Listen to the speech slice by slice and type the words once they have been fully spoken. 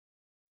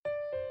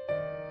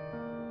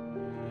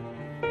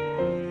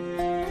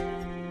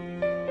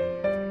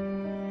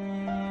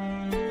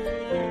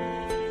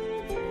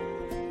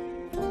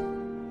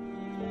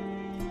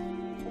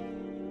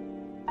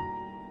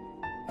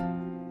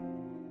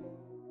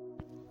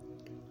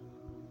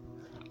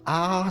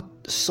Our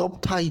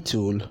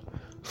subtitle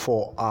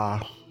for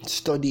our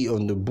study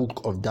on the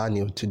book of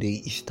Daniel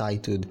today is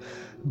titled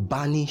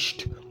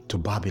Banished to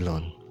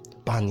Babylon.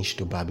 Banished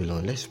to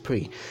Babylon. Let's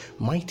pray.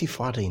 Mighty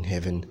Father in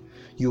heaven,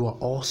 you are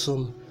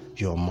awesome,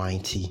 you are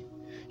mighty.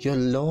 Your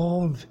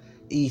love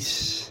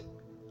is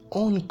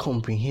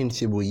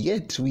incomprehensible,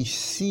 yet we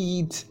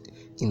see it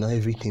in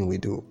everything we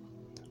do.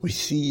 We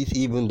see it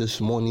even this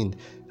morning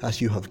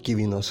as you have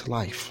given us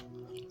life.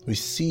 We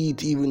see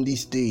it even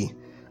this day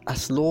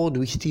as, Lord,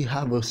 we still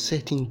have a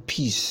certain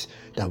peace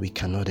that we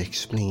cannot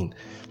explain.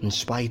 In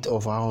spite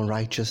of our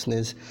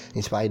unrighteousness,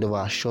 in spite of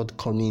our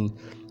shortcoming,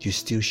 you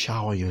still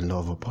shower your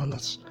love upon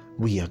us.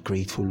 We are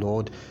grateful,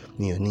 Lord.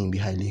 May your name be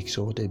highly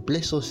exalted.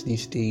 Bless us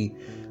this day.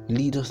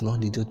 Lead us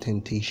not into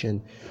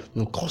temptation,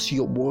 and cause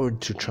your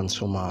word to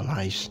transform our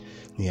lives.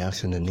 We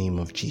ask in the name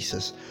of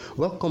Jesus.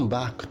 Welcome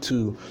back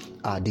to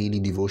our daily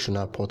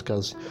devotional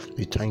podcast.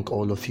 We thank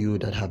all of you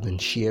that have been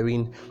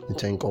sharing. We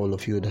thank all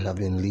of you that have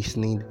been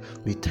listening.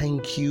 We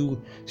thank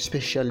you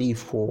especially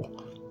for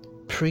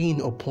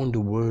praying upon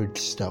the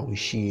words that we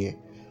share.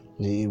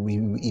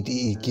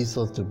 It gives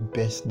us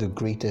the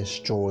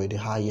greatest joy, the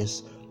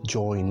highest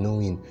joy,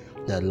 knowing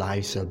that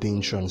lives are being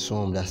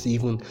transformed, as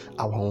even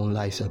our own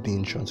lives are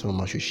being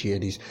transformed as we share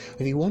this.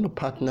 If you want to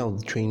partner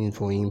with Training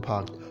for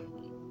Impact,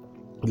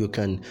 you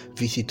can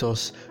visit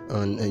us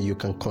and you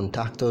can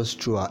contact us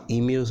through our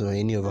emails or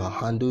any of our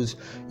handles.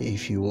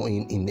 If you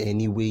want, in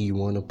any way you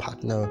want to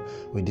partner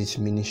with this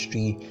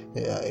ministry,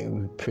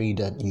 we pray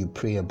that you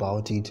pray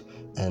about it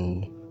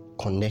and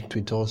connect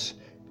with us,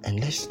 and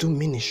let's do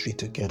ministry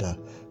together.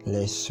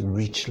 Let's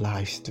reach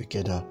lives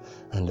together,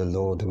 and the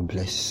Lord will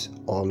bless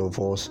all of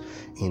us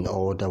in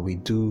all that we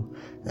do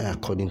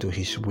according to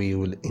His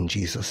will, in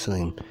Jesus'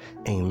 name.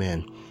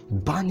 Amen.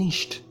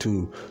 Banished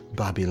to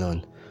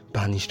Babylon.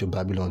 Banished to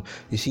Babylon.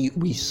 You see,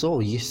 we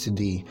saw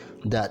yesterday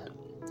that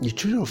the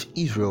children of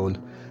Israel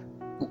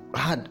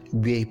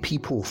were a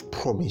people of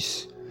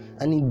promise.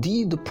 And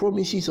indeed, the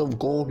promises of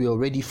God were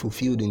already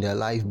fulfilled in their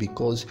life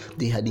because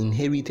they had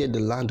inherited the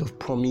land of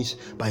promise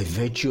by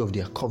virtue of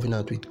their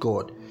covenant with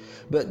God.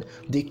 But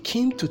they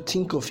came to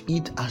think of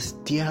it as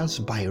theirs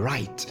by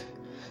right.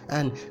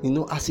 And,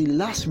 as a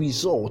last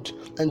resort,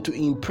 and to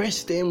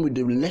impress them with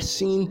the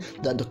lesson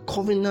that the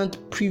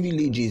covenant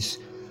privileges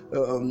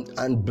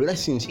and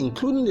blessings,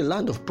 including the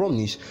land of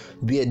promise,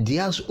 were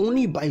theirs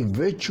only by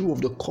virtue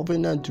of the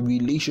covenant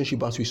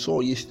relationship, as we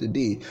saw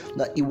yesterday,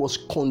 that it was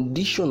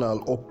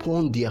conditional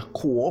upon their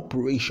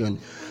cooperation.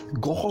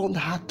 God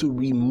had to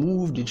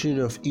remove the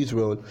children of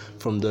Israel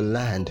from the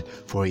land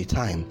for a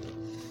time.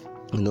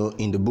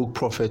 In the book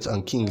Prophets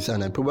and Kings,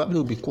 and I probably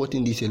will be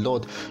quoting this a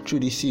lot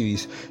through this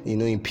series.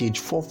 In page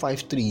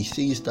 453, it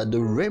says that the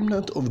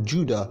remnant of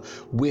Judah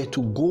were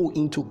to go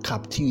into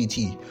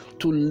captivity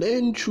to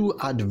learn through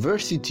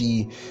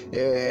adversity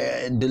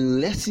the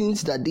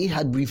lessons that they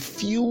had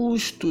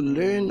refused to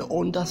learn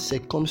under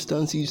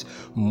circumstances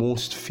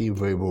most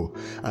favorable.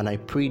 And I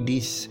pray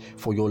this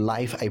for your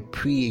life. I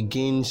pray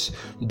against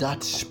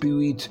that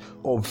spirit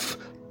of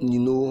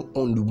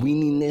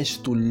unwillingness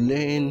to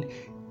learn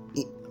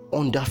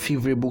under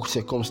favorable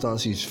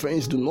circumstances.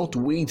 Friends, do not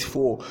wait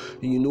for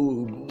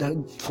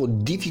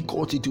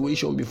difficult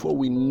situation before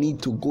we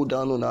need to go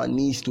down on our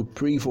knees to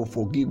pray for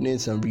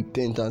forgiveness and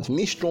repentance.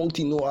 Make strong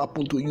thing not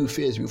happen to you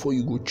first before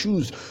you go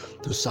choose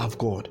to serve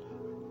God.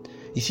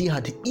 You see,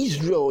 had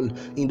Israel,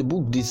 in the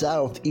book Desire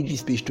of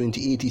Ages, page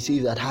 28, he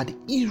says that had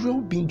Israel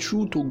been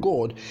true to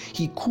God,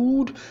 he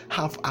could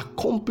have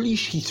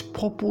accomplished his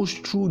purpose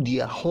through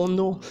their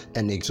honor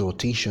and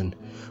exaltation.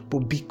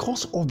 But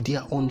because of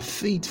their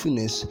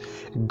unfaithfulness,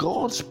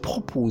 God's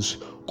purpose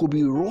could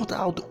be wrought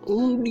out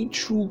only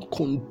through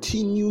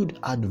continued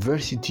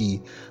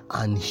adversity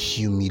and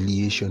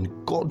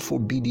humiliation. God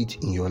forbid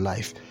it in your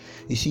life.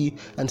 You see,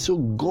 and so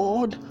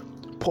God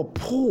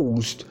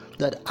proposed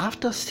that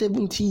after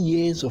 70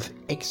 years of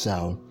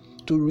exile,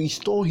 to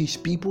restore his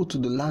people to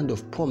the land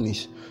of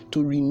promise,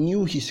 to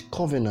renew his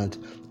covenant,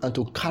 and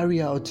to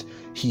carry out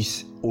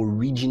his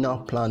original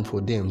plan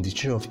for them. The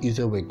children of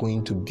Israel were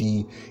going to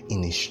be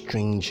in a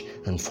strange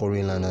and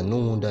foreign land, and no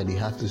wonder they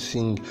had to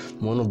sing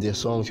one of their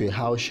songs,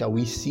 how shall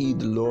we sing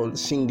the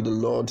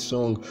Lord's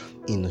song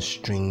in a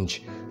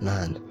strange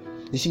land.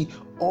 You see,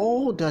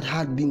 all that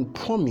had been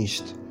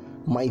promised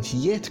might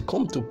yet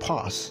come to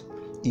pass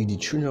if the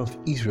children of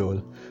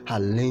Israel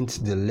had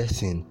learnt the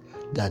lesson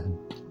that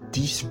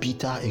this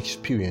bitter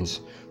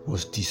experience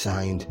was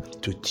designed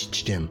to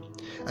teach them.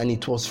 And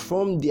it was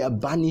from their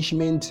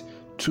banishment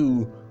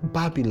to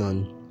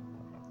Babylon,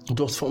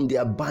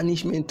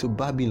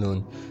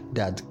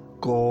 that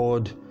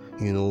God,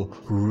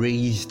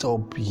 raised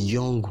up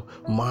young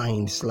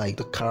minds like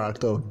the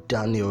character of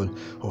Daniel,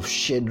 of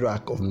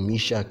Shadrach, of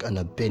Meshach, and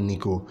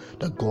Abednego,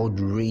 that God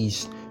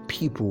raised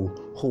people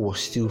who were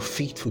still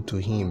faithful to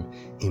him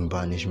in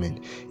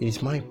banishment. It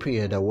is my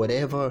prayer that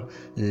whatever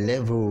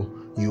level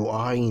you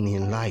are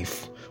in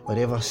life,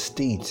 whatever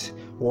state,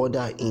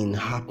 whether in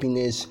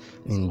happiness,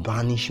 in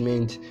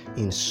banishment,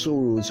 in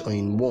sorrows, or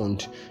in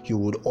want, you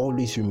would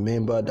always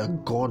remember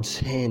that God's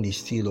hand is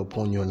still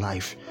upon your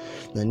life.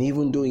 And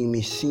even though it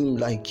may seem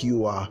like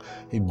you've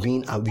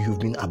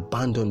been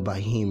abandoned by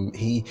Him,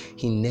 He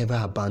never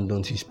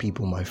abandons His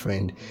people, my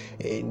friend.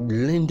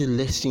 Learn the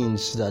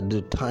lessons that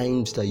the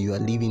times that you are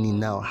living in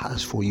now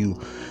has for you.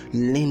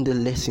 Learn the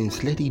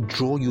lessons. Let it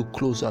draw you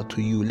closer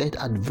to you.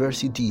 Let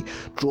adversity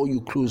draw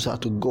you closer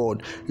to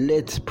God.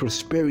 Let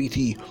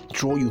prosperity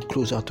draw you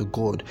closer to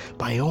God.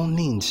 By all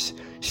means,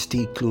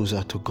 stay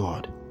closer to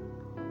God.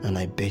 And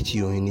I bet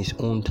you, in His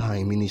own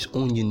time, in His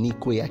own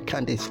unique way, I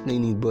can't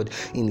explain it, but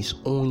in His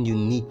own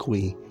unique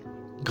way,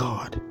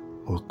 God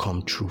will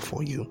come true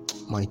for you.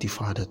 Mighty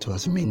Father, to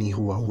as many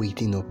who are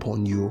waiting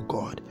upon you, O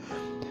God,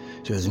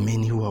 to as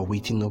many who are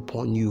waiting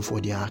upon you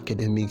for their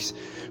academics,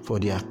 for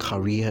their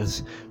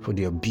careers, for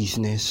their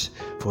business,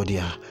 for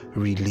their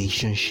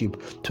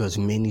relationship, to as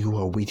many who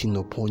are waiting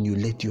upon you,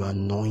 let your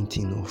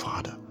anointing, O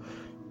Father,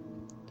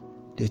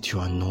 let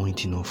your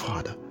anointing, O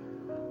Father,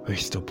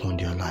 rest upon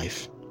their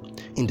life.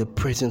 In the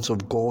presence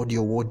of God,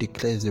 your word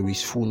declares there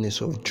is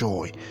fullness of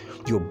joy.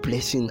 Your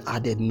blessing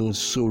added no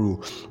sorrow.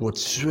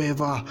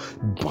 Whatsoever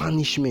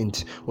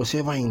banishment,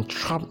 whatsoever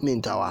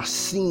entrapment our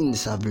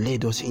sins have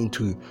led us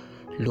into,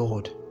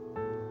 Lord,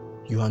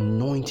 your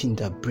anointing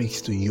that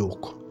breaks the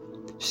yoke,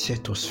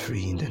 set us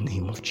free in the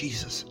name of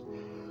Jesus.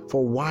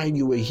 For while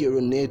you were here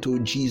on earth, O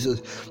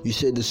Jesus, you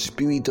said the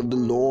Spirit of the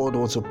Lord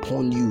was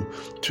upon you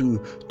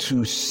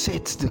to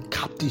set the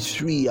captives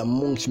free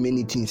amongst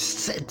many things.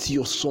 Set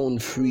your son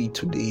free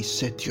today.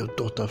 Set your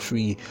daughter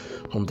free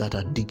from that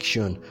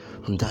addiction,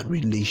 from that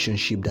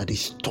relationship that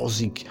is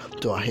toxic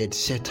to her head.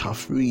 Set her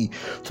free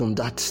from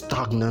that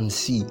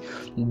stagnancy,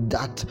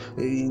 that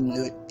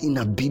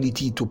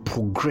inability to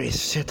progress.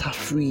 Set her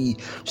free.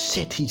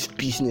 Set his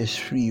business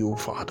free, O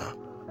Father.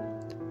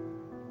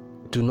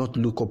 Do not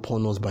look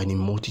upon us by the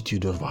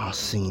multitude of our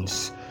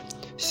sins.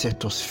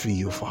 Set us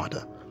free, O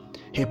Father.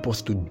 Help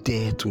us to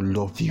dare to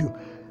love you.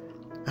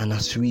 And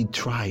as we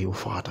try, O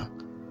Father,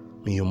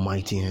 may your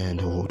mighty hand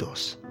hold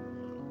us.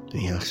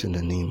 We ask in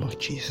the name of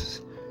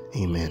Jesus.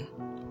 Amen.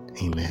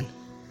 Amen.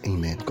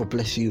 Amen. God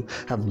bless you.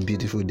 Have a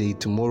beautiful day.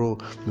 Tomorrow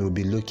we'll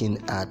be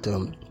looking at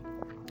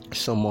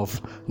some of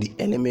the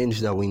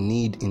elements that we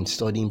need in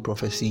studying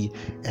prophecy,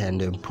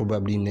 and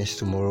probably next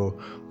tomorrow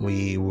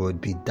we would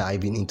be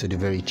diving into the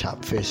very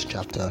first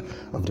chapter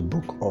of the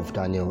book of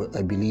Daniel.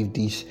 I believe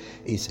this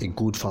is a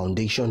good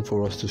foundation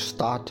for us to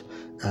start,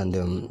 and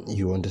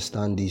you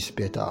understand this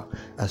better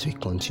as we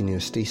continue.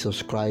 Stay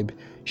subscribed,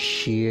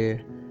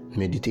 share,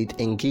 meditate,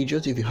 engage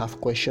us if you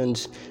have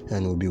questions,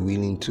 and we'll be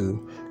willing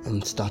to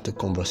start a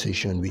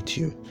conversation with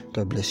you.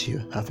 God bless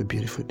you. Have a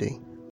beautiful day.